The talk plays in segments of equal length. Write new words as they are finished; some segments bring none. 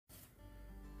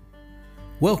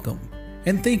Welcome,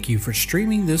 and thank you for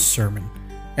streaming this sermon.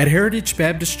 At Heritage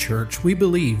Baptist Church, we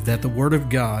believe that the Word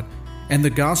of God and the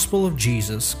gospel of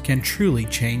Jesus can truly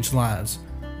change lives.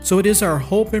 So it is our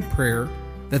hope and prayer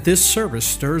that this service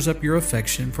stirs up your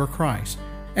affection for Christ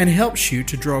and helps you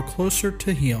to draw closer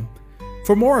to Him.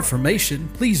 For more information,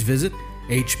 please visit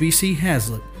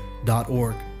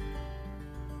hbchaslet.org.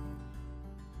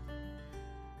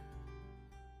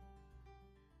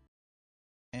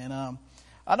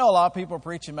 I know a lot of people are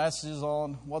preaching messages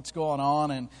on what's going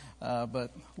on, and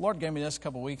but Lord gave me this a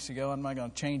couple weeks ago. I'm not going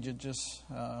to change it just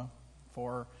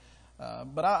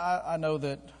but I know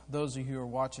that those of you who are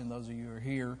watching, those of you who are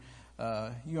here,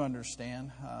 you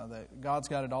understand that God's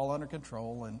got it all under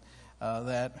control, and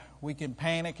that we can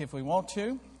panic if we want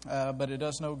to, but it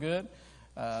does no good.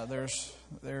 There's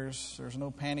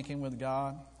no panicking with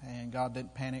God, and God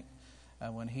didn't panic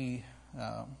when He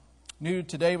knew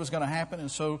today was going to happen. And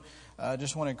so I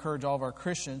just want to encourage all of our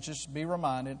Christians, just be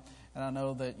reminded, and I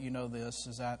know that you know this,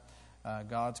 is that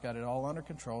God's got it all under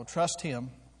control. Trust Him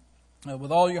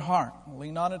with all your heart.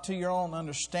 Lean not into your own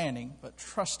understanding, but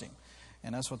trust Him.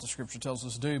 And that's what the Scripture tells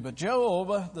us to do. But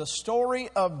Job, the story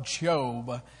of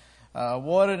Job,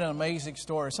 what an amazing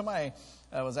story. Somebody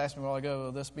was asking me a while ago,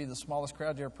 will this be the smallest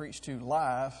crowd you ever preached to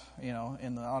live,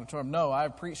 in the auditorium? No,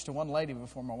 I've preached to one lady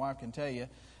before, my wife can tell you.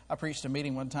 I preached a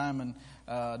meeting one time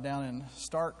down in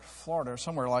Stark, Florida, or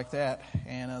somewhere like that,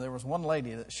 and there was one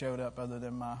lady that showed up other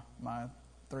than my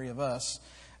three of us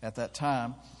at that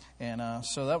time. And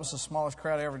so that was the smallest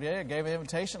crowd I ever did. I gave an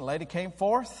invitation. A lady came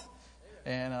forth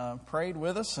and prayed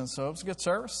with us, and so it was a good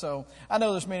service. So I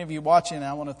know there's many of you watching, and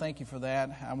I want to thank you for that.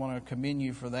 I want to commend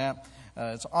you for that.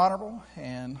 It's honorable,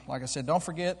 and like I said, don't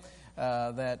forget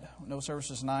that no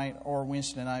services tonight or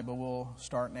Wednesday night, but we'll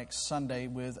start next Sunday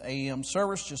with AM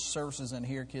service, just services in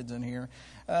here, kids in here.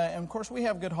 And of course, we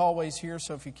have good hallways here,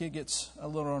 so if your kid gets a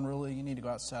little unruly, you need to go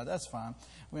outside, that's fine.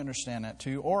 We understand that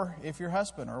too. Or if your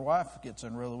husband or wife gets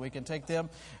unruly, we can take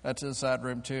them to the side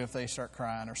room too if they start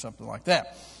crying or something like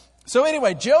that. So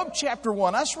anyway, Job chapter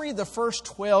 1. Let's read the first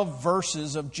 12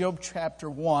 verses of Job chapter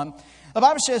 1. The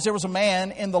Bible says there was a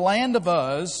man in the land of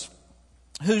Uz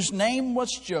whose name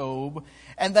was Job,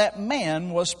 and that man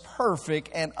was perfect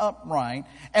and upright,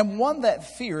 and one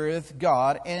that feareth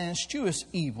God and escheweth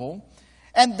evil.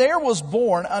 And there was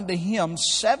born unto him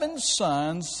 7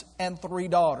 sons and 3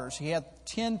 daughters. He had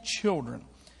 10 children.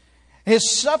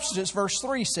 His substance, verse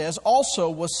 3 says,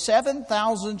 also was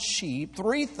 7,000 sheep,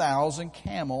 3,000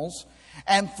 camels,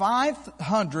 and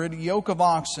 500 yoke of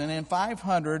oxen, and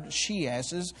 500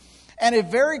 she-asses, and a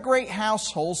very great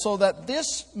household, so that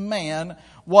this man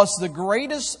was the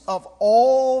greatest of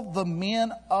all the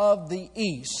men of the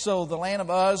east. So the land of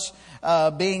Uz,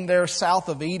 being there south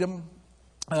of Edom,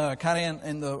 kind of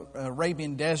in the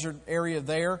Arabian desert area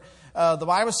there. The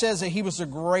Bible says that he was the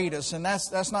greatest, and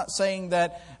that's not saying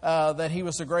that he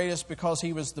was the greatest because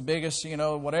he was the biggest,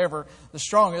 whatever, the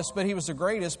strongest, but he was the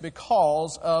greatest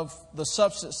because of the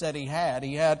substance that he had.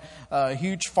 He had a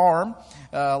huge farm,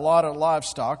 a lot of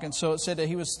livestock, and so it said that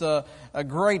he was the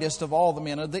greatest of all the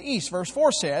men of the east. Verse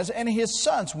 4 says, and his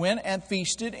sons went and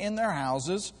feasted in their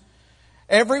houses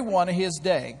every one of his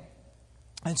day,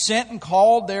 and sent and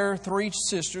called their 3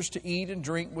 sisters to eat and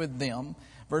drink with them.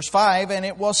 Verse 5, and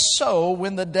it was so,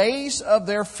 when the days of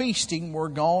their feasting were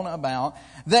gone about,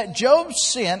 that Job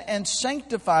sent and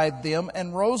sanctified them,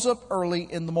 and rose up early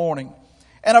in the morning,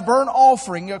 and a burnt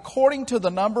offering according to the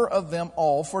number of them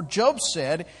all. For Job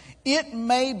said, it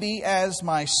may be as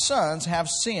my sons have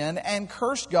sinned, and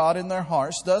cursed God in their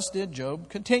hearts. Thus did Job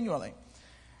continually.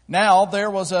 Now there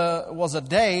was a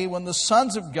day when the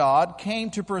sons of God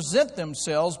came to present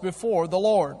themselves before the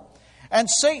Lord. And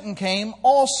Satan came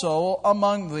also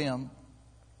among them.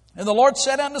 And the Lord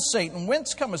said unto Satan,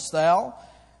 whence comest thou?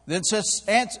 Then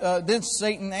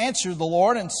Satan answered the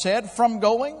Lord and said, from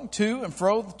going to and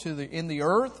fro in the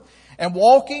earth, and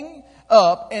walking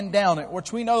up and down it.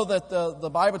 Which we know that the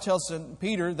Bible tells in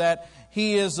Peter that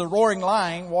he is the roaring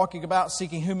lion walking about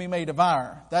seeking whom he may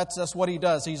devour. That's what he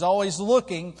does. He's always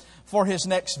looking for his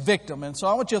next victim. And so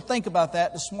I want you to think about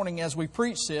that this morning as we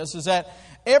preach this, is that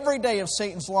every day of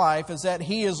Satan's life is that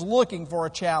he is looking for a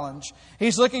challenge.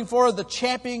 He's looking for the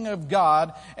championing of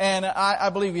God. And I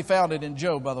believe he found it in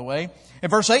Job, by the way. And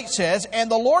verse 8 says,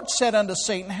 and the Lord said unto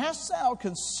Satan, hast thou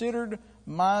considered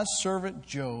my servant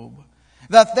Job,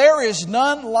 that there is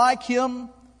none like him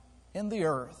in the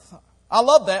earth? I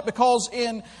love that because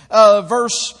in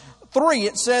verse 3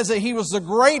 it says that he was the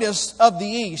greatest of the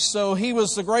east. So he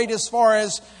was the greatest as far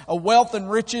as wealth and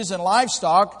riches and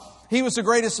livestock. he was the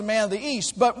greatest man of the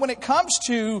East. But when it comes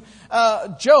to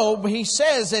Job, he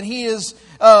says that he is,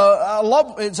 I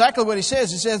love exactly what he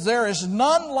says. He says, there is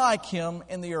none like him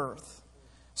in the earth.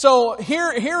 So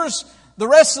here's the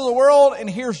rest of the world, and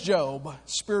here's Job,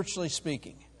 spiritually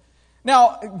speaking.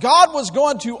 Now, God was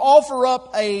going to offer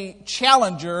up a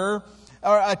challenger,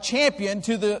 or a champion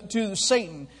to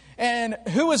Satan. And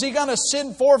who was he going to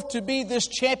send forth to be this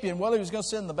champion? Well, he was going to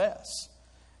send the best.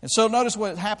 And so notice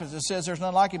what happens. It says, there's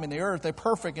none like him in the earth, a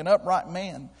perfect and upright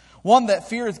man, one that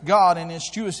feareth God and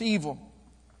escheweth evil.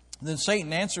 Then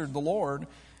Satan answered the Lord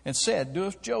and said,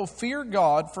 doeth Job fear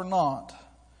God for naught?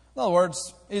 In other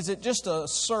words, is it just a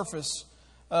surface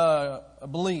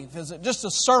belief? Is it just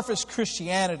a surface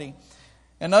Christianity?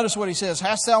 And notice what he says,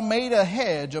 hast thou made a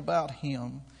hedge about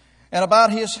him, and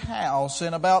about his house,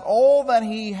 and about all that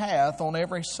he hath on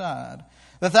every side,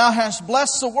 that thou hast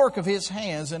blessed the work of his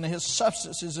hands, and his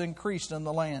substance is increased in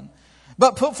the land.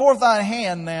 But put forth thy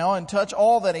hand now, and touch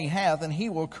all that he hath, and he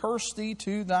will curse thee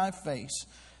to thy face.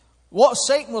 What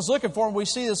Satan was looking for, and we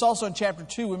see this also in chapter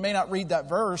 2, we may not read that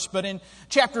verse, but in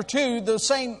chapter 2, the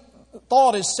same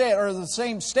thought is said, or the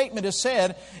same statement is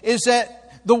said, is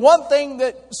that the one thing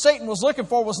that Satan was looking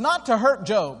for was not to hurt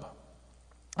Job.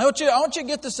 I want you to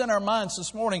get this in our minds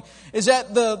this morning, is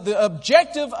that the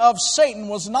objective of Satan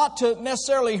was not to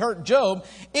necessarily hurt Job.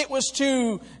 It was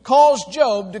to cause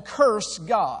Job to curse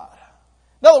God.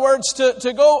 In other words,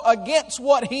 to go against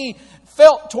what he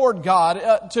felt toward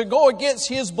God, to go against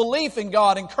his belief in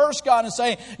God and curse God and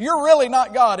say, you're really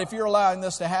not God if you're allowing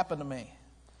this to happen to me.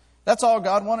 That's all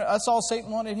God wanted. That's all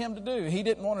Satan wanted him to do. He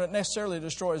didn't want to necessarily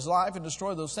destroy his life and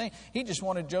destroy those things. He just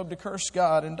wanted Job to curse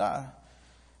God and die.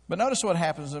 But notice what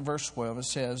happens in verse 12. It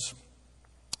says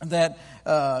that,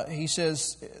 he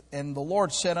says, and the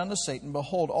Lord said unto Satan,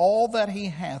 behold, all that he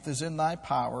hath is in thy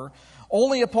power.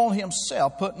 Only upon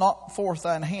himself put not forth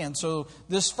thine hand. So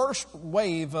this first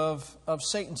wave of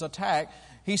Satan's attack,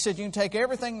 he said, you can take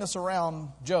everything that's around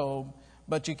Job,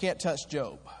 but you can't touch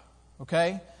Job.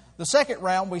 Okay? The second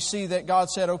round, we see that God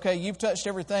said, okay, you've touched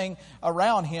everything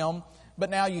around him, but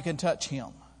now you can touch him.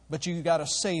 But you've got to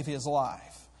save his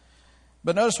life.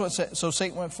 But notice what said. So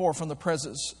Satan went forth from the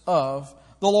presence of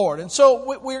the Lord. And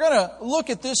so we're going to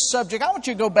look at this subject. I want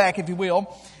you to go back, if you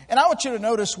will, and I want you to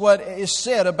notice what is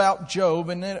said about Job,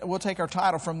 and then we'll take our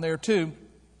title from there too.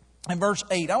 In verse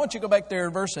 8, I want you to go back there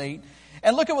in verse 8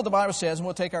 and look at what the Bible says, and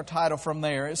we'll take our title from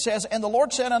there. It says, and the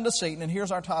Lord said unto Satan, and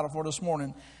here's our title for this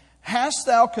morning, hast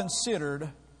thou considered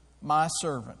my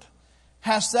servant?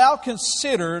 Hast thou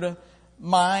considered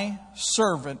my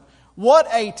servant? What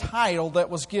a title that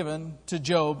was given to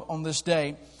Job on this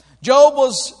day. Job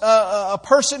was a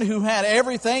person who had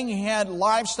everything. He had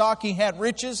livestock, he had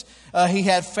riches, he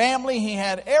had family, he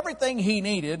had everything he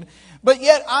needed. But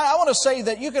yet, I want to say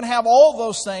that you can have all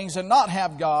those things and not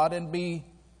have God and be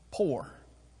poor.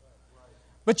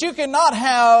 But you cannot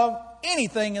have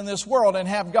anything in this world and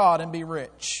have God and be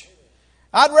rich.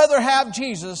 I'd rather have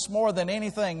Jesus more than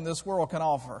anything this world can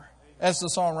offer, as the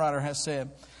songwriter has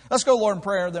said. Let's go, Lord, in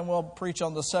prayer, then we'll preach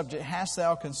on the subject, hast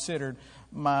thou considered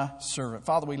my servant?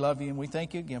 Father, we love you and we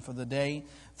thank you again for the day.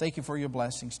 Thank you for your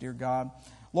blessings, dear God.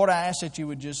 Lord, I ask that you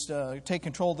would just take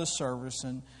control of this service.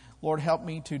 And Lord, help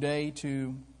me today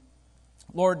to,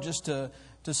 Lord, just to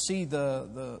see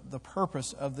the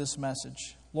purpose of this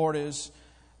message. Lord, is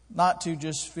not to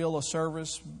just fill a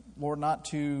service. Lord, not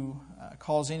to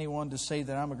cause anyone to say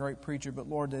that I'm a great preacher. But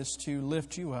Lord, is to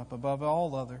lift you up above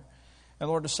all other. And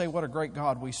Lord, to say what a great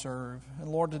God we serve. And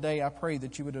Lord, today I pray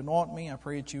that you would anoint me. I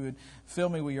pray that you would fill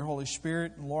me with your Holy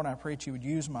Spirit. And Lord, I pray that you would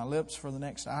use my lips for the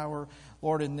next hour.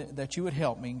 Lord, and that you would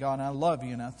help me. And God, I love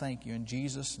you and I thank you in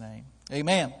Jesus' name.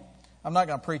 Amen. I'm not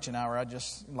going to preach an hour. I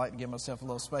just like to give myself a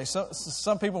little space. So,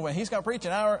 some people, when he's going to preach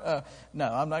an hour, no,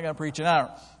 I'm not going to preach an hour.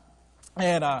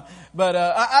 And but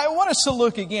I want us to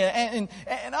look again.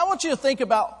 And I want you to think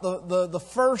about the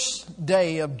first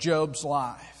day of Job's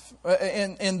life.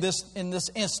 In this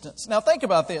instance. Now think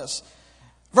about this.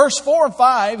 Verse 4 and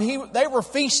 5, they were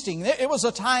feasting. It was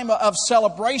a time of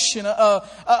celebration,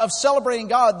 of celebrating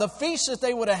God. The feast that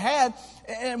they would have had.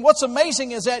 And what's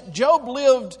amazing is that Job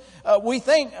lived, we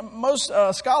think, most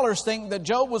scholars think that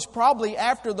Job was probably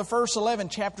after the first 11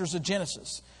 chapters of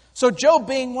Genesis. So Job,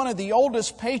 being one of the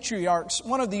oldest patriarchs,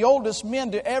 one of the oldest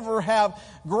men to ever have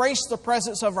graced the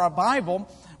presence of our Bible,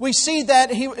 we see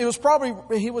that he was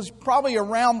probably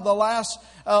around the last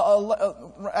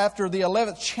after the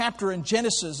 11th chapter in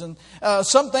Genesis, and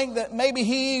some think that maybe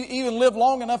he even lived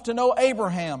long enough to know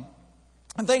Abraham.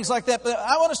 and things like that. But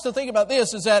I want us to think about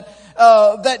this, is that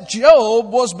that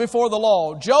Job was before the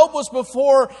law. Job was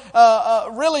before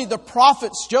really the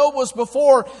prophets. Job was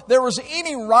before there was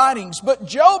any writings. But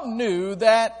Job knew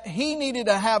that he needed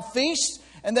to have feasts,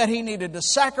 and that he needed to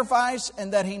sacrifice,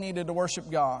 and that he needed to worship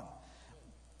God.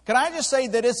 Can I just say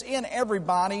that it's in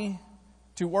everybody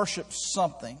to worship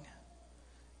something?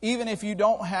 Even if you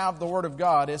don't have the Word of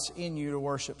God, it's in you to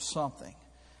worship something.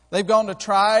 They've gone to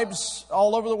tribes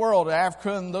all over the world,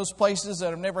 Africa and those places that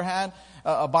have never had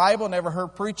a Bible, never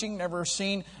heard preaching, never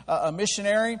seen a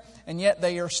missionary, and yet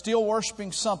they are still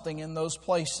worshiping something in those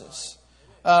places.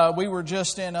 We were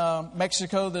just in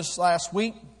Mexico this last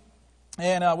week.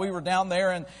 And we were down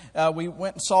there, and we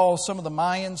went and saw some of the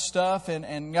Mayan stuff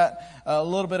and got a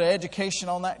little bit of education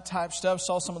on that type stuff.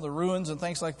 Saw some of the ruins and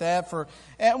things like that.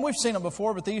 And we've seen them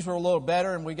before, but these were a little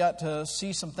better. And we got to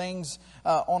see some things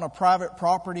on a private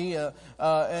property.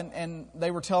 And they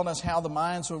were telling us how the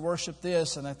Mayans would worship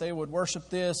this, and that they would worship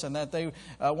this, and that they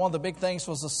one of the big things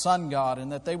was the sun god,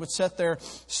 and that they would set their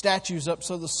statues up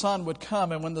so the sun would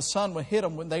come, and when the sun would hit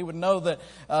them, they would know that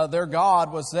their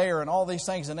god was there, and all these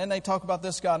things. And then they talk about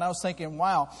this God, and I was thinking,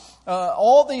 wow,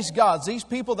 all these gods, these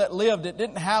people that lived, it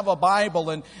didn't have a Bible,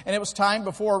 and it was time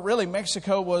before really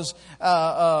Mexico was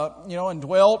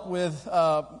indwelt with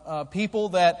people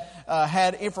that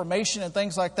had information and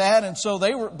things like that, and so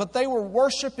they were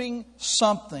worshiping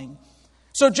something.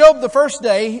 So Job, the first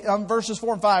day, verses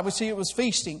 4 and 5, we see it was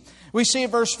feasting. We see in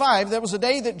verse 5, that was a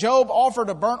day that Job offered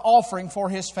a burnt offering for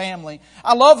his family.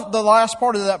 I love the last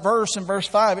part of that verse in verse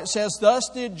 5. It says, thus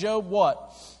did Job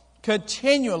what?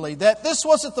 Continually. That this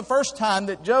wasn't the first time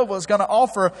that Job was going to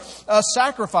offer a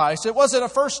sacrifice. It wasn't a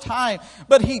first time.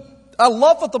 But I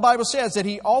love what the Bible says, that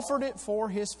he offered it for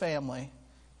his family,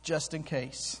 just in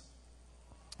case.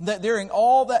 That during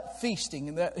all that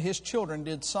feasting, that his children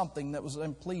did something that was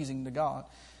unpleasing to God.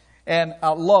 And I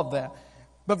love that.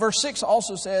 But verse 6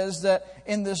 also says that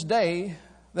in this day,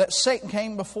 that Satan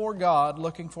came before God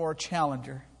looking for a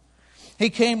challenger. He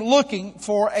came looking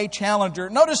for a challenger.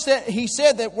 Notice that he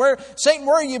said that, Satan,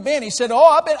 where have you been? He said,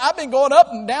 I've been going up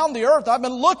and down the earth. I've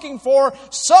been looking for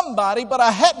somebody, but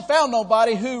I hadn't found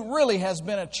nobody who really has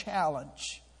been a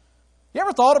challenge. You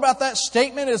ever thought about that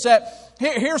statement? Is that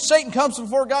here Satan comes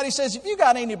before God. He says, if you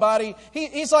got anybody,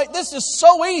 he's like, this is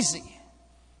so easy.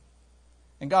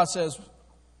 And God says,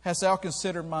 hast thou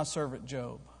considered my servant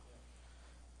Job?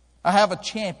 I have a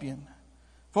champion.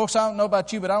 Folks, I don't know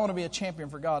about you, but I want to be a champion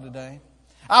for God today.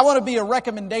 I want to be a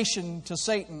recommendation to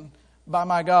Satan by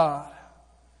my God.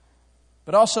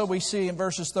 But also we see in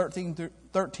verses 13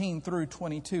 through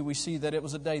 22, we see that it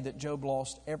was a day that Job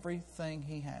lost everything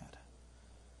he had.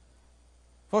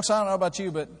 Folks, I don't know about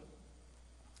you, but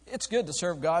it's good to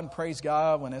serve God and praise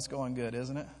God when it's going good,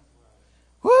 isn't it?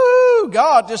 Woo!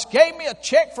 God just gave me a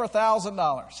check for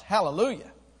 $1,000. Hallelujah.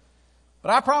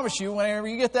 But I promise you, whenever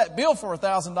you get that bill for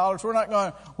 $1,000, we're not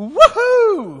going,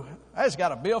 woohoo! I just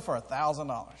got a bill for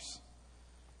 $1,000.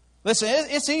 Listen,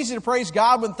 it's easy to praise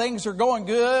God when things are going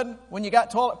good, when you got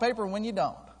toilet paper and when you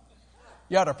don't.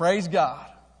 You ought to praise God.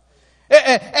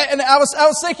 And I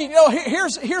was thinking,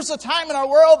 here's a time in our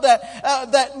world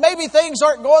that maybe things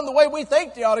aren't going the way we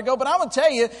think they ought to go. But I'm going to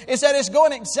tell you is that it's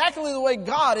going exactly the way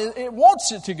God it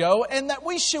wants it to go, and that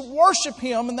we should worship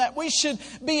Him, and that we should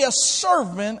be a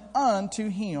servant unto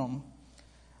Him.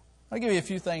 I'll give you a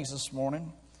few things this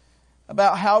morning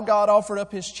about how God offered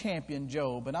up His champion,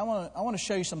 Job. And I want to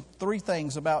show you some 3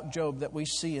 things about Job that we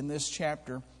see in this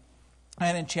chapter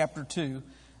and in chapter 2.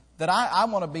 That I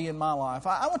want to be in my life.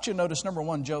 I want you to notice, number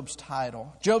 1, Job's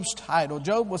title. Job's title.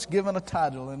 Job was given a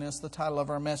title, and it's the title of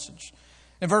our message.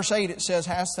 In verse 8 it says,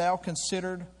 hast thou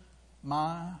considered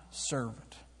my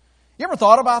servant? You ever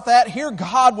thought about that? Here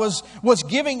God was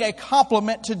giving a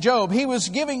compliment to Job. He was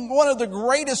giving one of the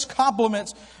greatest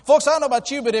compliments. Folks, I don't know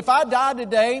about you, but if I died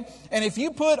today, and if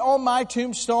you put on my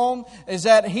tombstone is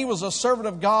that he was a servant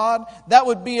of God, that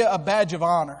would be a badge of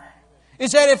honor.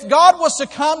 Is that if God was to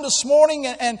come this morning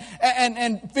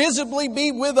and visibly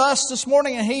be with us this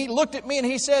morning, and He looked at me and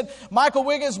He said, Michael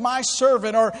Wiggins, my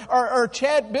servant, or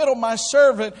Chad Biddle, my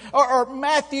servant, or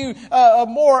Matthew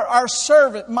Moore, our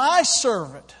servant, my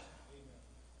servant,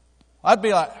 I'd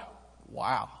be like,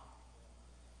 wow.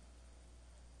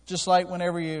 Just like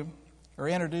whenever you are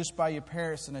introduced by your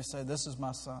parents and they say, this is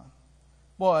my son.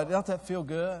 Boy, don't that feel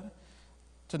good?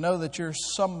 To know that you're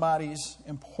somebody's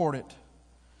important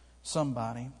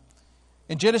somebody.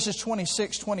 In Genesis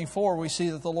 26:24, we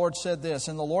see that the Lord said this,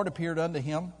 and the Lord appeared unto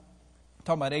him,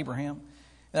 talking about Abraham,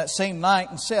 that same night,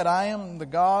 and said, I am the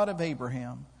God of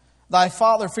Abraham. Thy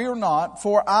father fear not,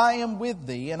 for I am with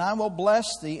thee, and I will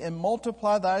bless thee and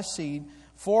multiply thy seed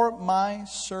for my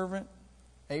servant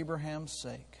Abraham's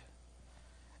sake.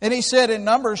 And he said in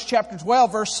Numbers chapter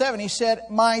 12, verse 7, he said,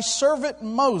 my servant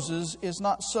Moses is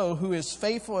not so, who is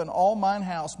faithful in all mine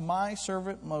house, my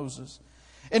servant Moses.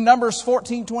 In Numbers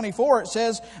 14:24 it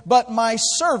says, but my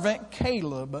servant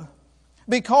Caleb,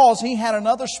 because he had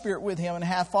another spirit with him and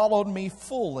hath followed me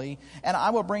fully, and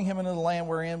I will bring him into the land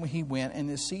wherein he went, and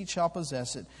his seed shall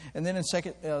possess it. And then in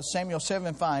 2 Samuel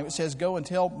 7:5 it says, go and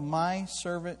tell my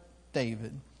servant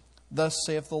David, thus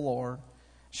saith the Lord,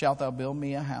 shalt thou build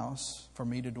me a house for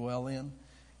me to dwell in?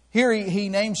 Here he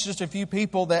names just a few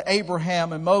people that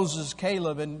Abraham and Moses,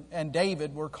 Caleb and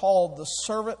David were called the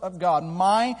servant of God.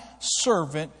 My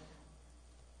servant.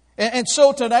 And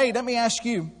so today, let me ask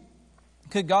you,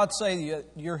 could God say that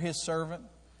you're His servant?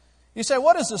 You say,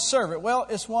 what is a servant? Well,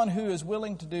 it's one who is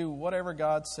willing to do whatever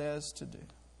God says to do.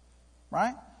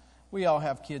 Right? We all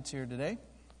have kids here today.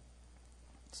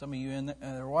 Some of you in there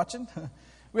are watching.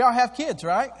 We all have kids,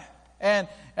 right? And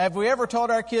have we ever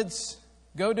told our kids,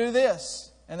 go do this?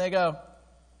 And they go,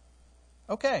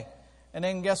 okay. And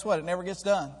then guess what? It never gets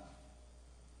done.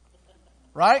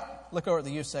 Right? Look over at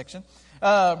the youth section.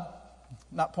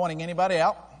 Not pointing anybody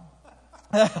out.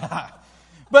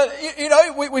 But,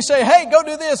 we say, hey, go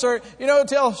do this. Or,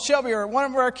 tell Shelby or one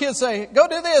of our kids, say, go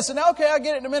do this. And okay, I'll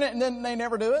get it in a minute. And then they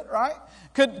never do it, right?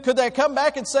 Could they come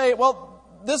back and say, well,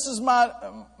 this is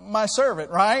my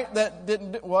servant, right? That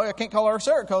didn't. Well, I can't call her a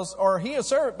servant or he a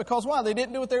servant because why? They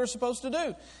didn't do what they were supposed to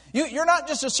do. You're not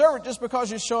just a servant just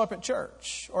because you show up at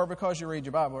church or because you read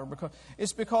your Bible, or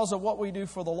it's because of what we do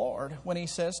for the Lord when He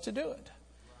says to do it.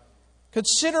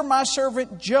 Consider my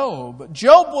servant Job.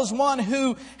 Job was one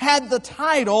who had the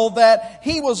title that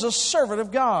he was a servant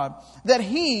of God, that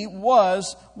he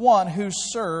was one who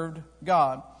served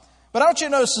God. But I want you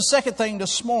to notice the second thing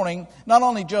this morning, not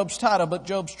only Job's title, but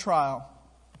Job's trial.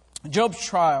 Job's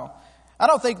trial. I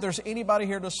don't think there's anybody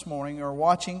here this morning or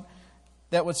watching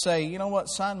that would say, you know what,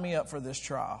 sign me up for this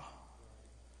trial.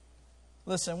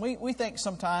 Listen, we think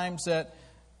sometimes that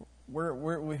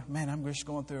man, I'm just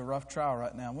going through a rough trial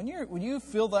right now. When you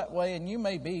feel that way, and you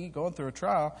may be going through a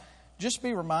trial, just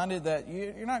be reminded that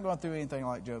you're not going through anything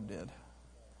like Job did.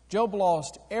 Job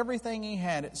lost everything he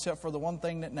had except for the one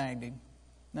thing that nagged him.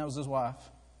 And that was his wife.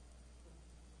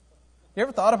 You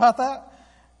ever thought about that?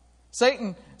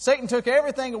 Satan took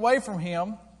everything away from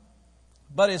him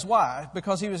but his wife,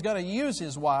 because he was going to use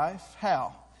his wife.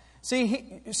 How?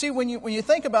 See, when you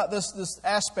think about this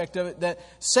aspect of it, that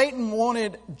Satan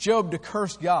wanted Job to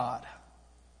curse God.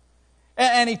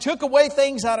 And he took away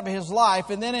things out of his life.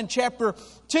 And then in chapter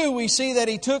 2, we see that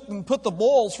he took and put the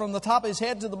boils from the top of his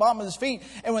head to the bottom of his feet.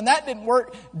 And when that didn't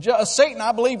work, Satan,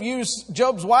 I believe, used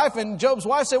Job's wife. And Job's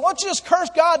wife said, why don't you just curse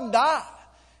God and die?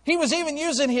 He was even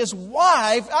using his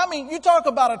wife. I mean, you talk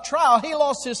about a trial. He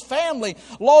lost his family,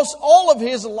 lost all of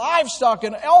his livestock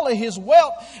and all of his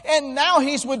wealth. And now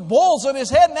he's with bulls on his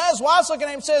head. And now his wife's looking at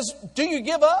him and says, do you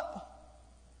give up?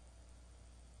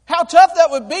 How tough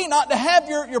that would be not to have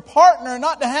your partner,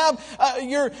 not to have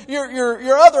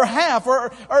your other half, or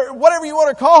whatever you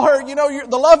want to call her,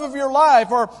 the love of your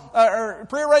life, or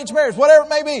prearranged marriage, whatever it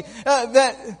may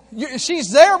be.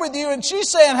 She's there with you and she's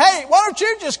saying, hey, why don't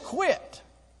you just quit?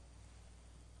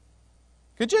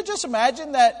 Could you just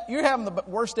imagine that you're having the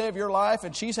worst day of your life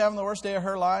and she's having the worst day of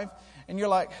her life, and you're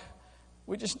like,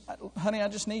 honey, I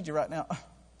just need you right now.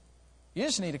 You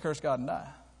just need to curse God and die.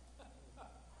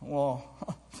 Well,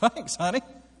 thanks, honey.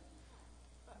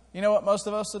 You know what most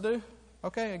of us would do?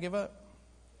 Okay, I give up.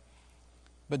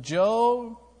 But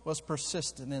Job was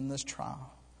persistent in this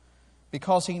trial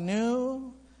because he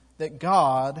knew that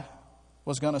God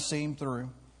was going to see him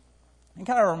through. And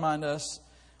kind of remind us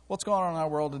what's going on in our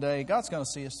world today. God's going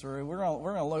to see us through. We're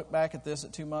going to look back at this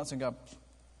at 2 months and go,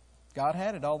 God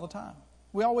had it all the time.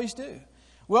 We always do.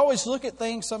 We always look at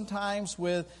things sometimes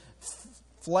with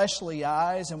fleshly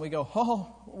eyes and we go,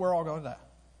 oh, we're all going to die.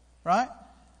 Right?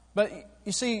 But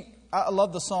you see, I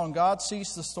love the song, God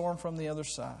sees the storm from the other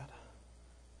side.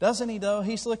 Doesn't He though?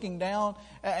 He's looking down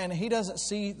and He doesn't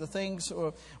see the things.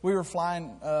 We were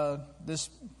flying this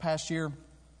past year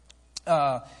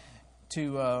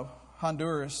to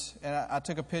Honduras, and I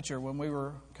took a picture when we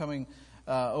were coming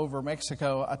over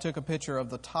Mexico. I took a picture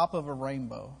of the top of a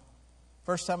rainbow.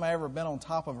 First time I ever been on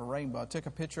top of a rainbow. I took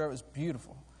a picture of it. It was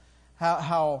beautiful.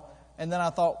 And then I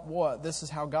thought, what? This is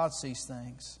how God sees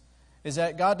things. Is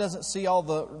that God doesn't see all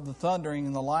the thundering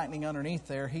and the lightning underneath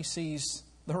there. He sees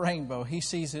the rainbow. He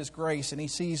sees His grace, and He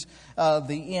sees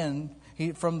the end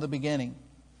from the beginning.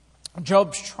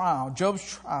 Job's trial.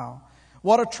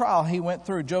 What a trial he went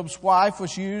through. Job's wife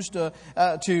was used to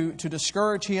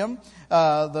discourage him.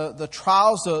 The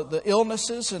trials, the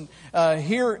illnesses. And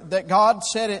here that God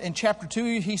said it in chapter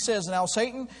 2, He says, now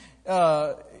Satan,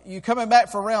 you coming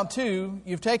back for round 2,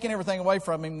 you've taken everything away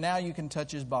from him. Now you can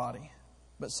touch his body,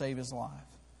 but save his life.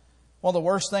 One of the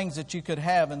worst things that you could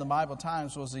have in the Bible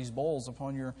times was these boils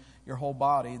upon your whole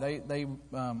body. They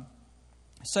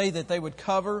say that they would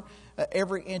cover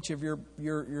every inch of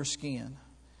your skin.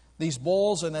 These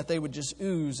boils, and that they would just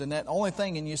ooze. And that only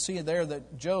thing, and you see there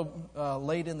that Job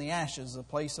laid in the ashes, the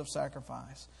place of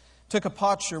sacrifice. Took a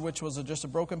potsherd, which was just a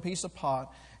broken piece of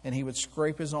pot, and he would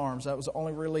scrape his arms. That was the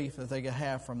only relief that they could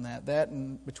have from that. That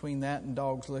and between that and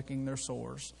dogs licking their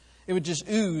sores. It would just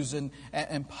ooze and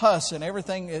pus and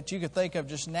everything that you could think of,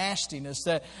 just nastiness,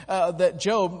 that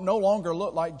Job no longer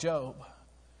looked like Job.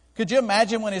 Could you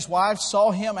imagine when his wife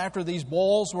saw him after these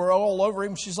boils were all over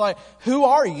him? She's like, who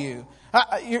are you?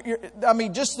 I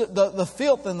mean, just the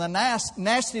filth and the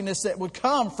nastiness that would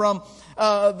come from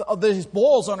these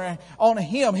boils on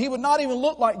him. He would not even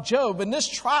look like Job. And this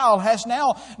trial has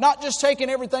now not just taken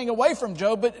everything away from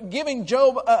Job, but giving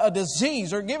Job a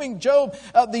disease, or giving Job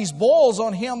these boils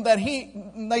on him that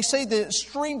they say the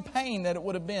extreme pain that it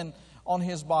would have been on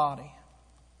his body.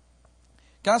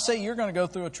 Can I say you're going to go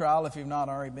through a trial if you've not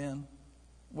already been?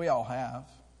 We all have.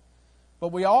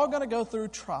 But we all going to go through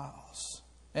trials.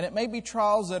 And it may be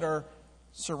trials that are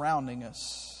surrounding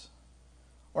us.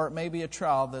 Or it may be a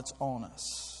trial that's on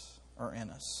us or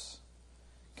in us.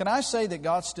 Can I say that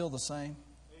God's still the same?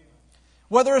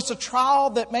 Whether it's a trial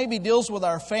that maybe deals with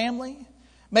our family,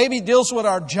 maybe deals with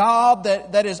our job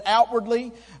that is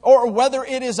outwardly, or whether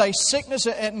it is a sickness,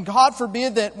 and God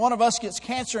forbid that one of us gets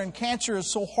cancer, and cancer is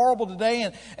so horrible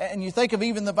today, and you think of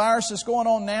even the virus that's going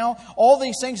on now, all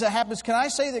these things that happens. Can I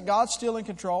say that God's still in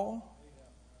control?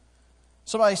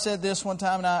 Somebody said this one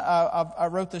time, and I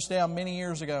wrote this down many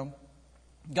years ago.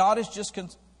 God is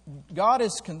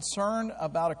concerned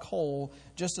about a cold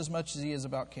just as much as He is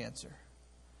about cancer,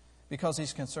 because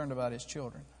He's concerned about His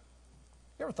children.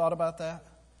 You ever thought about that?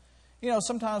 You know,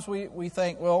 sometimes we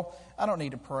think, well, I don't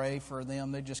need to pray for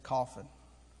them. They're just coughing.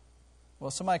 Well,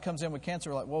 somebody comes in with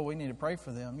cancer, we're like, well, we need to pray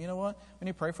for them. You know what? We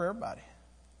need to pray for everybody.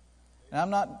 And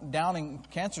I'm not downing,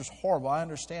 cancer's horrible. I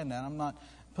understand that. I'm not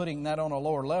putting that on a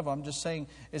lower level. I'm just saying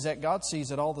is that God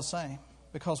sees it all the same.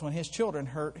 Because when His children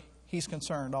hurt, He's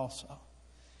concerned also.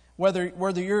 Whether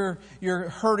you're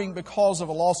hurting because of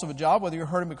a loss of a job, whether you're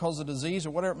hurting because of disease or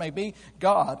whatever it may be,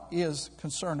 God is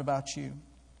concerned about you.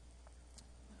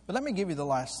 But let me give you the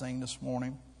last thing this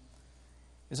morning,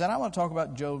 is that I want to talk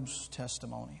about Job's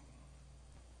testimony.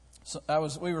 So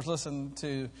we were listening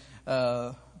to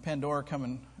Pandora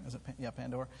coming,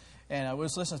 Pandora, and I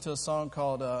was listening to a song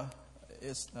called talking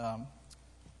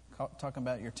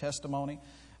about your testimony,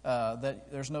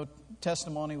 that there's no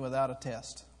testimony without a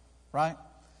test, right?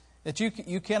 That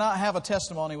you cannot have a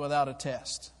testimony without a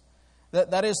test.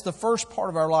 That is the first part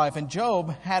of our life. And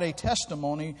Job had a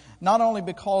testimony not only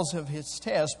because of his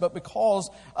test, but because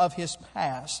of his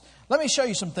past. Let me show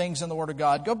you some things in the Word of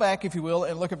God. Go back, if you will,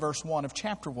 and look at verse 1 of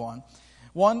chapter 1.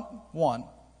 1:1.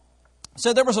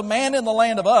 So there was a man in the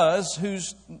land of Uz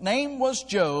whose name was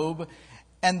Job,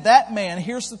 and that man,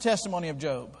 here's the testimony of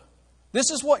Job.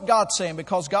 This is what God's saying,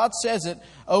 because God says it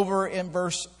over in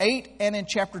verse 8 and in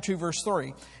chapter 2, verse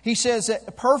 3. He says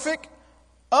that perfect,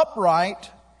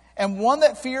 upright, and one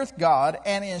that feareth God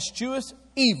and escheweth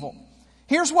evil.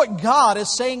 Here's what God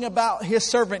is saying about His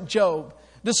servant Job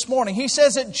this morning. He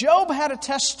says that Job had a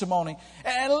testimony.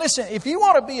 And listen, if you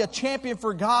want to be a champion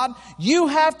for God, you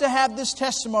have to have this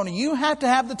testimony. You have to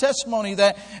have the testimony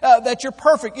that you're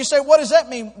perfect. You say, what does that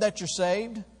mean, that you're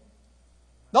saved?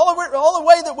 The only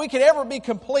way that we could ever be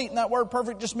complete, and that word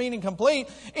perfect just meaning complete,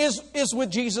 is with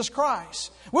Jesus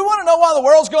Christ. We want to know why the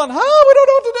world's going, we don't know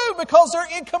what to do, because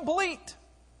they're incomplete.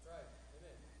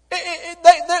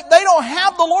 They don't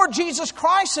have the Lord Jesus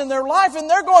Christ in their life, and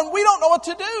they're going, we don't know what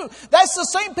to do. That's the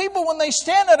same people when they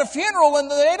stand at a funeral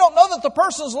and they don't know that the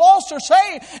person's lost or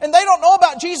saved, and they don't know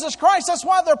about Jesus Christ. That's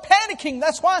why they're panicking.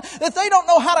 That's why that they don't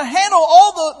know how to handle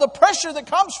all the pressure that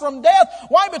comes from death.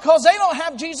 Why? Because they don't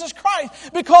have Jesus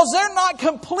Christ. Because they're not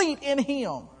complete in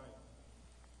Him.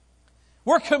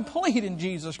 We're complete in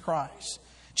Jesus Christ.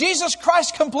 Jesus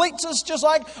Christ completes us just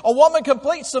like a woman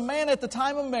completes a man at the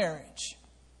time of marriage.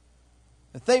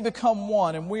 That they become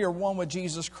one, and we are one with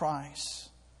Jesus Christ.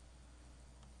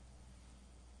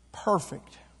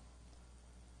 Perfect.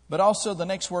 But also the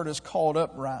next word is called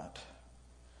upright.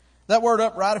 That word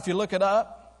upright, if you look it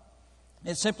up,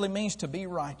 it simply means to be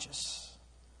righteous.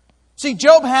 See,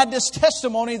 Job had this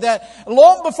testimony that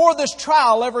long before this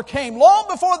trial ever came, long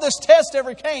before this test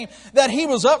ever came, that he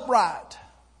was upright.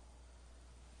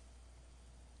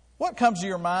 What comes to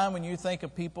your mind when you think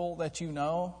of people that you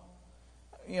know?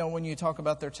 When you talk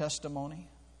about their testimony.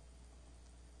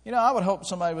 I would hope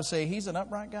somebody would say, he's an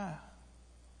upright guy.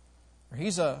 Or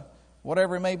he's a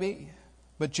whatever it may be.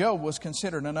 But Job was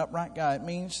considered an upright guy. It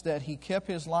means that he kept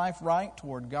his life right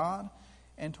toward God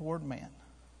and toward man.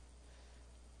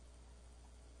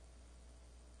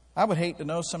 I would hate to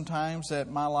know sometimes that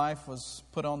my life was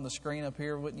put on the screen up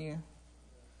here, wouldn't you?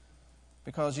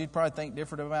 Because you'd probably think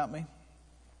different about me.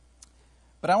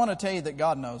 But I want to tell you that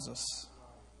God knows us.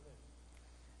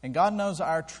 And God knows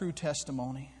our true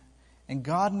testimony. And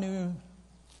God knew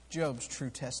Job's true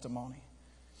testimony.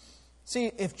 See,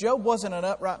 if Job wasn't an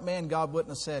upright man, God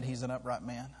wouldn't have said he's an upright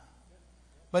man.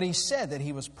 But he said that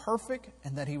he was perfect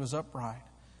and that he was upright.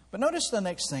 But notice the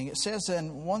next thing. It says,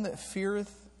 and one that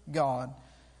feareth God.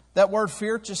 That word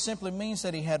fear just simply means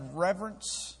that he had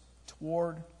reverence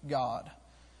toward God.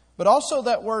 But also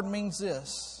that word means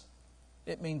this.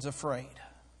 It means afraid.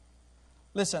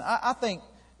 Listen, I think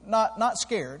not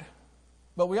scared,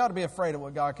 but we ought to be afraid of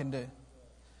what God can do.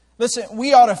 Listen,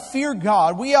 we ought to fear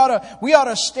God. We ought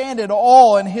to stand in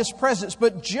awe in His presence.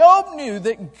 But Job knew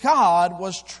that God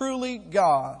was truly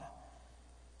God.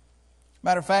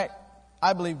 Matter of fact,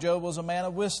 I believe Job was a man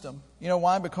of wisdom. You know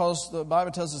why? Because the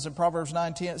Bible tells us in Proverbs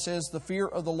 9:10, it says, the fear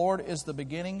of the Lord is the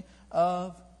beginning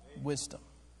of wisdom.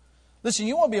 Listen,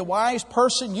 you want to be a wise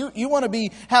person. You want to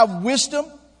have wisdom.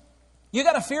 You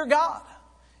got to fear God.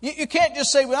 You can't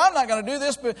just say, well, I'm not going to do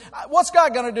this, but what's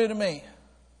God going to do to me?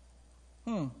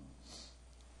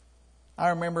 I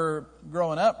remember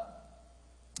growing up,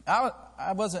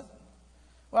 I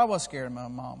was scared of my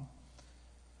mom.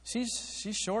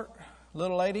 She's short,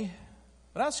 little lady,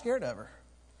 but I was scared of her.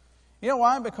 You know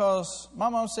why? Because my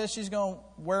mom says she's going to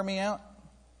wear me out.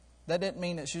 That didn't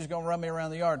mean that she was going to run me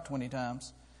around the yard 20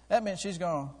 times. That meant she's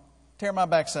going to tear my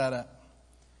backside up.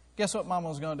 Guess what Mama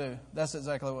was going to do? That's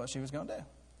exactly what she was going to do.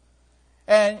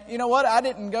 And you know what? I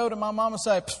didn't go to my mom and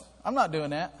say, I'm not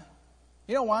doing that.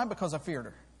 You know why? Because I feared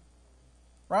her.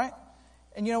 Right?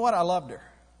 And you know what? I loved her.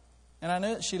 And I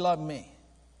knew that she loved me.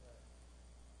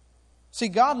 See,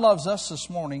 God loves us this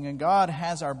morning, and God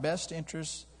has our best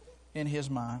interests in His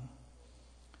mind.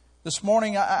 This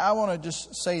morning, I want to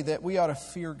just say that we ought to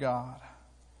fear God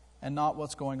and not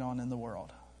what's going on in the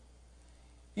world.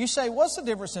 You say, what's the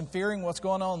difference in fearing what's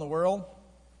going on in the world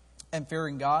and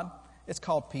fearing God? It's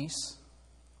called peace.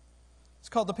 It's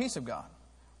called the peace of God.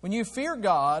 When you fear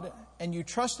God and you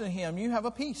trust in Him, you have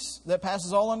a peace that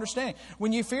passes all understanding.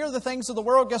 When you fear the things of the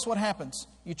world, guess what happens?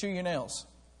 You chew your nails.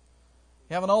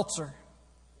 You have an ulcer.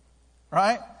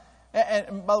 Right?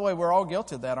 And by the way, we're all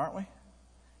guilty of that, aren't we?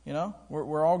 You know,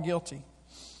 we're all guilty.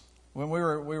 When we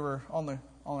were on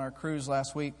our cruise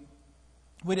last week,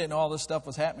 we didn't know all this stuff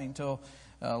was happening until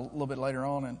a little bit later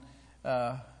on,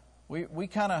 and we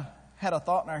kind of had a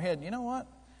thought in our head. You know what?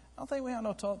 I don't think we have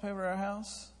no toilet paper at our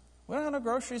house. We don't have no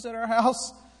groceries at our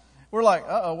house. We're like,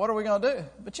 what are we going to do?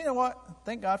 But you know what?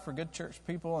 Thank God for good church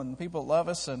people and people that love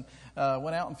us and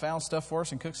went out and found stuff for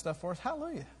us and cooked stuff for us.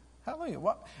 Hallelujah. Hallelujah.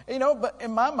 What? You know, but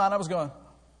in my mind, I was going,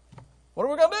 what are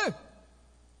we going to do?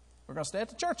 We're going to stay at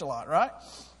the church a lot, right?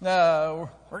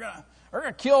 We're going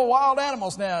to kill wild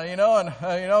animals now, you know,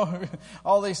 and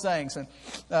all these things. And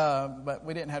but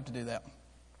we didn't have to do that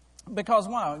because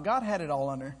why? God had it all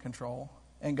under control,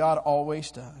 and God always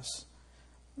does.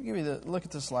 Let me give you look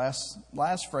at this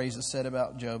last phrase that's said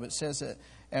about Job. It says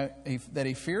that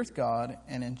he feareth God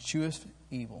and escheweth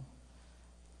evil.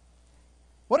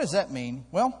 What does that mean?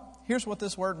 Well, here's what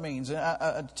this word means.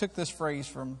 I took this phrase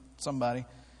from somebody.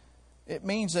 It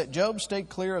means that Job stayed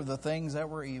clear of the things that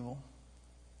were evil.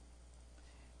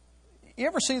 You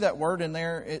ever see that word in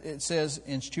there? It says,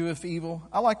 escheweth evil.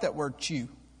 I like that word chew.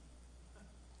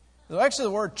 Actually,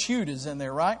 the word chewed is in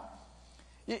there, right?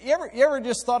 You ever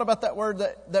just thought about that word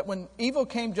that when evil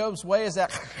came Job's way, is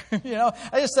that,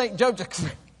 I just think Job just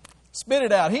spit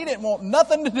it out. He didn't want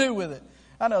nothing to do with it.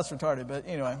 I know it's retarded, but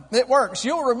anyway, it works.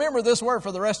 You'll remember this word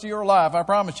for the rest of your life, I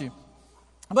promise you.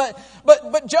 But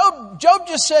Job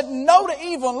just said no to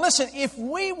evil. And listen, if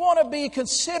we want to be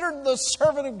considered the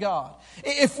servant of God,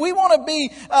 if we want to be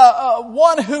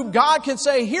one who God can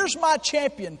say, here's my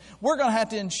champion, we're going to have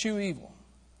to eschew evil.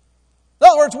 In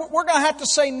other words, we're going to have to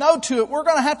say no to it. We're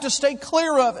going to have to stay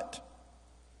clear of it.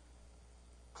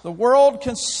 The world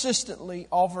consistently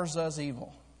offers us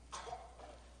evil.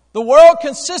 The world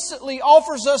consistently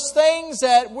offers us things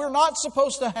that we're not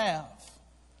supposed to have.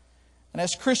 And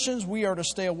as Christians, we are to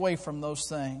stay away from those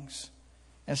things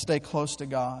and stay close to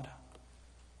God.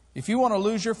 If you want to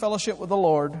lose your fellowship with the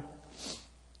Lord,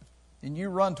 then you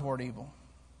run toward evil.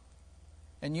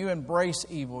 And you embrace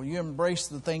evil. You embrace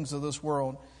the things of this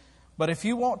world. But if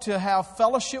you want to have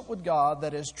fellowship with God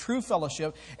that is true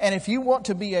fellowship, and if you want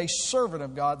to be a servant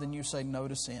of God, then you say no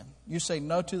to sin. You say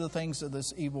no to the things of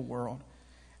this evil world.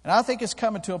 And I think it's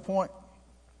coming to a point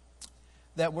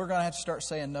that we're going to have to start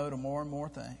saying no to more and more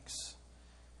things.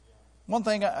 One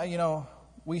thing,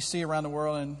 we see around the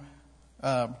world, and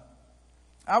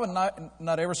I would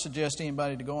not ever suggest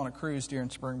anybody to go on a cruise during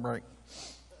spring break.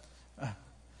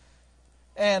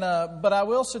 But I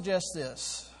will suggest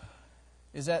this,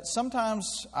 is that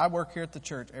sometimes I work here at the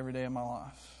church every day of my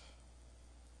life.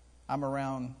 I'm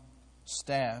around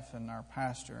staff and our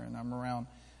pastor, and I'm around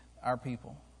our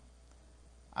people.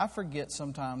 I forget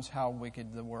sometimes how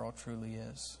wicked the world truly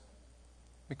is.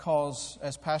 Because,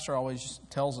 as Pastor always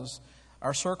tells us,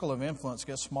 our circle of influence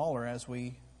gets smaller as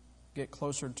we get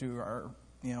closer to our,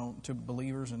 to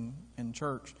believers in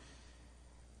church.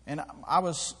 And I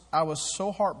was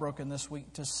so heartbroken this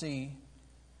week to see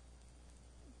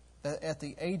that at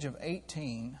the age of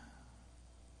 18,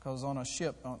 because on a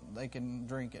ship they can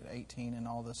drink at 18 and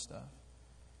all this stuff,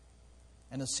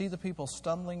 and to see the people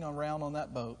stumbling around on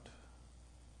that boat,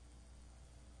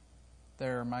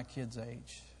 they're my kids'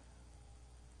 age,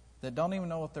 that don't even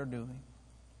know what they're doing.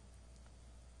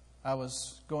 I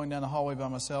was going down the hallway by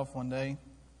myself one day.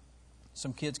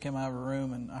 Some kids came out of a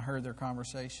room and I heard their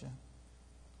conversation.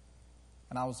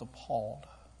 And I was appalled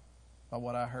by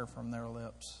what I heard from their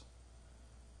lips.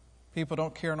 People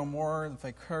don't care no more if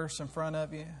they curse in front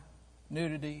of you.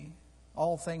 Nudity,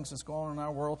 all things that's going on in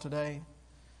our world today.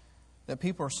 That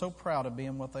people are so proud of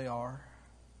being what they are.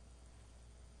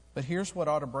 But here's what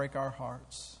ought to break our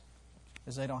hearts,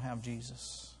 is they don't have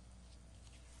Jesus.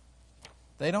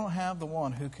 They don't have the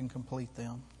one who can complete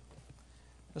them.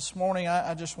 This morning,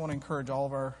 I just want to encourage all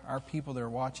of our people that are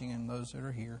watching and those that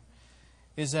are here,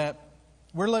 is that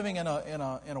we're living in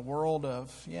a world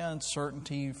of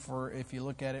uncertainty. For if you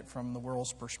look at it from the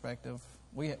world's perspective,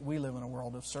 we live in a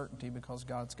world of certainty because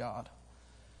God's God.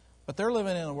 But they're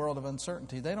living in a world of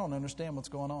uncertainty. They don't understand what's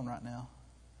going on right now.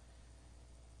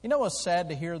 You know what's sad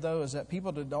to hear, though, is that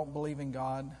people that don't believe in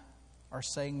God are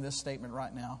saying this statement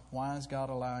right now. Why is God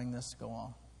allowing this to go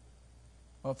on?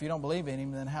 Well, if you don't believe in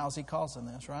Him, then how's He causing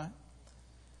this, right?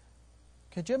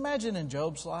 Could you imagine in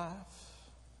Job's life?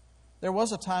 There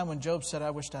was a time when Job said, I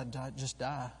wished I'd just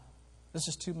die. This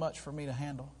is too much for me to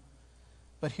handle.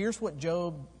 But here's what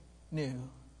Job knew,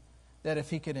 that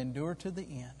if he could endure to the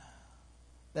end,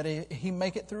 that he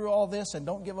make it through all this and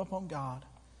don't give up on God,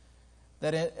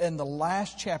 that in the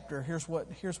last chapter, here's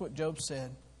what Job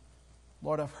said.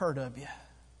 Lord, I've heard of you,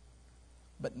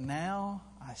 but now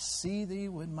I see thee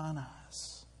with mine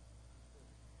eyes.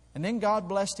 And then God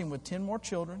blessed him with 10 more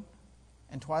children,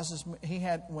 and twice as he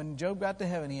had. When Job got to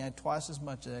heaven, he had twice as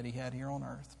much that he had here on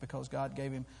earth, because God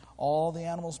gave him all the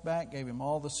animals back, gave him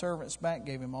all the servants back,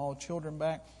 gave him all the children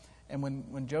back. And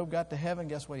when Job got to heaven,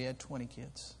 guess what? He had 20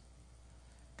 kids.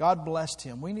 God blessed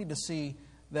him. We need to see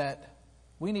that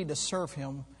we need to serve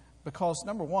Him because,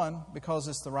 number one, because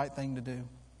it's the right thing to do.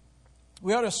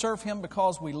 We ought to serve Him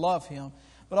because we love Him,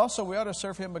 but also we ought to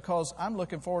serve Him because I'm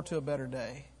looking forward to a better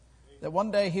day. That one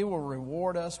day He will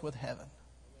reward us with heaven.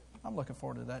 I'm looking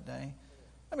forward to that day.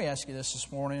 Let me ask you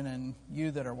this morning, and you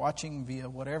that are watching via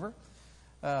whatever,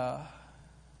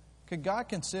 could God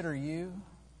consider you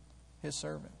His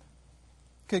servant?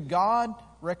 Could God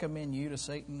recommend you to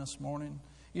Satan this morning?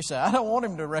 You say, I don't want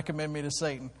Him to recommend me to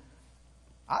Satan.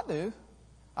 I do.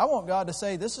 I want God to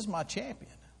say, this is my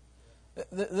champion.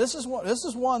 This is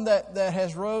one that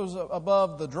has rose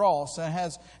above the dross and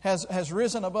has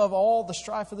risen above all the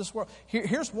strife of this world.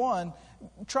 Here's one.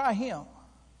 Try him.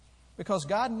 Because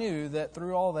God knew that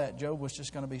through all that, Job was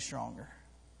just going to be stronger.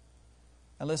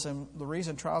 And listen, the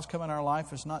reason trials come in our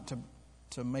life is not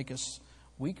to make us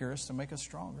weaker, it's to make us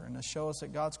stronger and to show us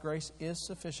that God's grace is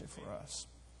sufficient for us.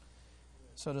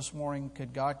 So this morning,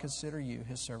 could God consider you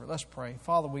His servant? Let's pray.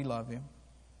 Father, we love You.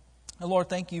 And Lord,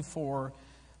 thank You for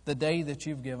the day that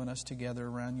You've given us together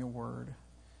around Your Word.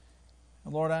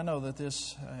 And Lord, I know that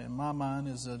this, in my mind,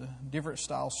 is a different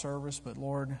style service, but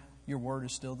Lord, Your Word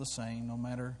is still the same, no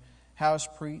matter how it's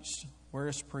preached, where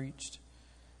it's preached.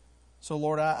 So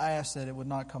Lord, I ask that it would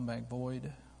not come back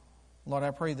void. Lord,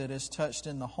 I pray that it's touched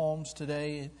in the homes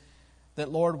today,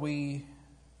 that Lord, we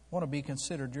want to be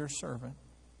considered Your servant.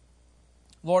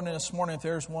 Lord, and this morning, if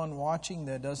there's one watching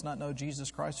that does not know Jesus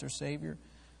Christ their Savior,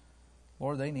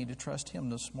 Lord, they need to trust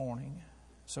Him this morning.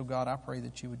 So God, I pray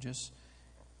that You would just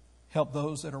help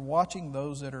those that are watching,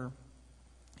 those that are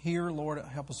here. Lord,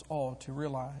 help us all to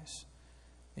realize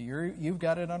that You've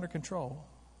got it under control.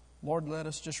 Lord, let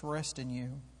us just rest in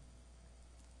you.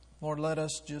 Lord, let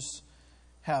us just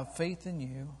have faith in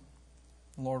you.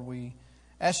 Lord, we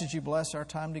ask that you bless our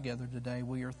time together today.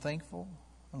 We are thankful,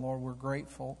 and Lord, we're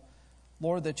grateful.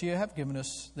 Lord, that you have given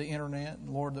us the internet, and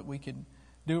Lord, that we can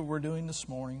do what we're doing this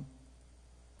morning.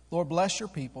 Lord, bless your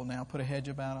people now. Put a hedge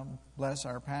about them. Bless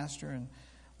our pastor and,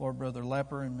 Lord, Brother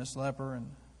Leper and Miss Leper,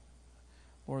 and,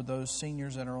 Lord, those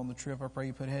seniors that are on the trip. I pray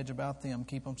you put a hedge about them.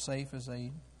 Keep them safe as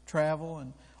they travel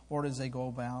and, Lord, as they go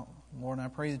about. Lord, and I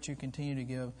pray that you continue to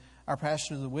give our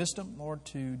pastor the wisdom, Lord,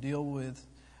 to deal with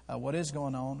what is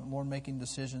going on. And, Lord, making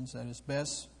decisions that is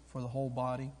best for the whole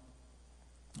body.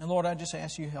 And, Lord, I just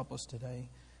ask you to help us today.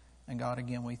 And, God,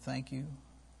 again, we thank you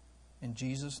in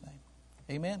Jesus' name.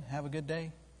 Amen. Have a good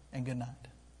day and good night.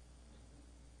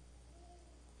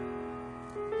 You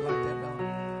like that, Bella?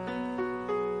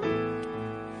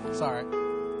 It's all right.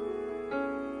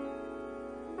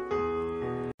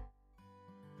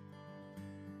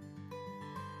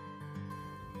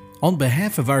 On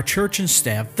behalf of our church and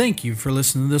staff, thank you for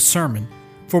listening to this sermon.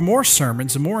 For more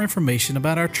sermons and more information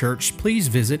about our church, please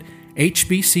visit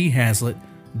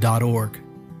hbchazlitt.org.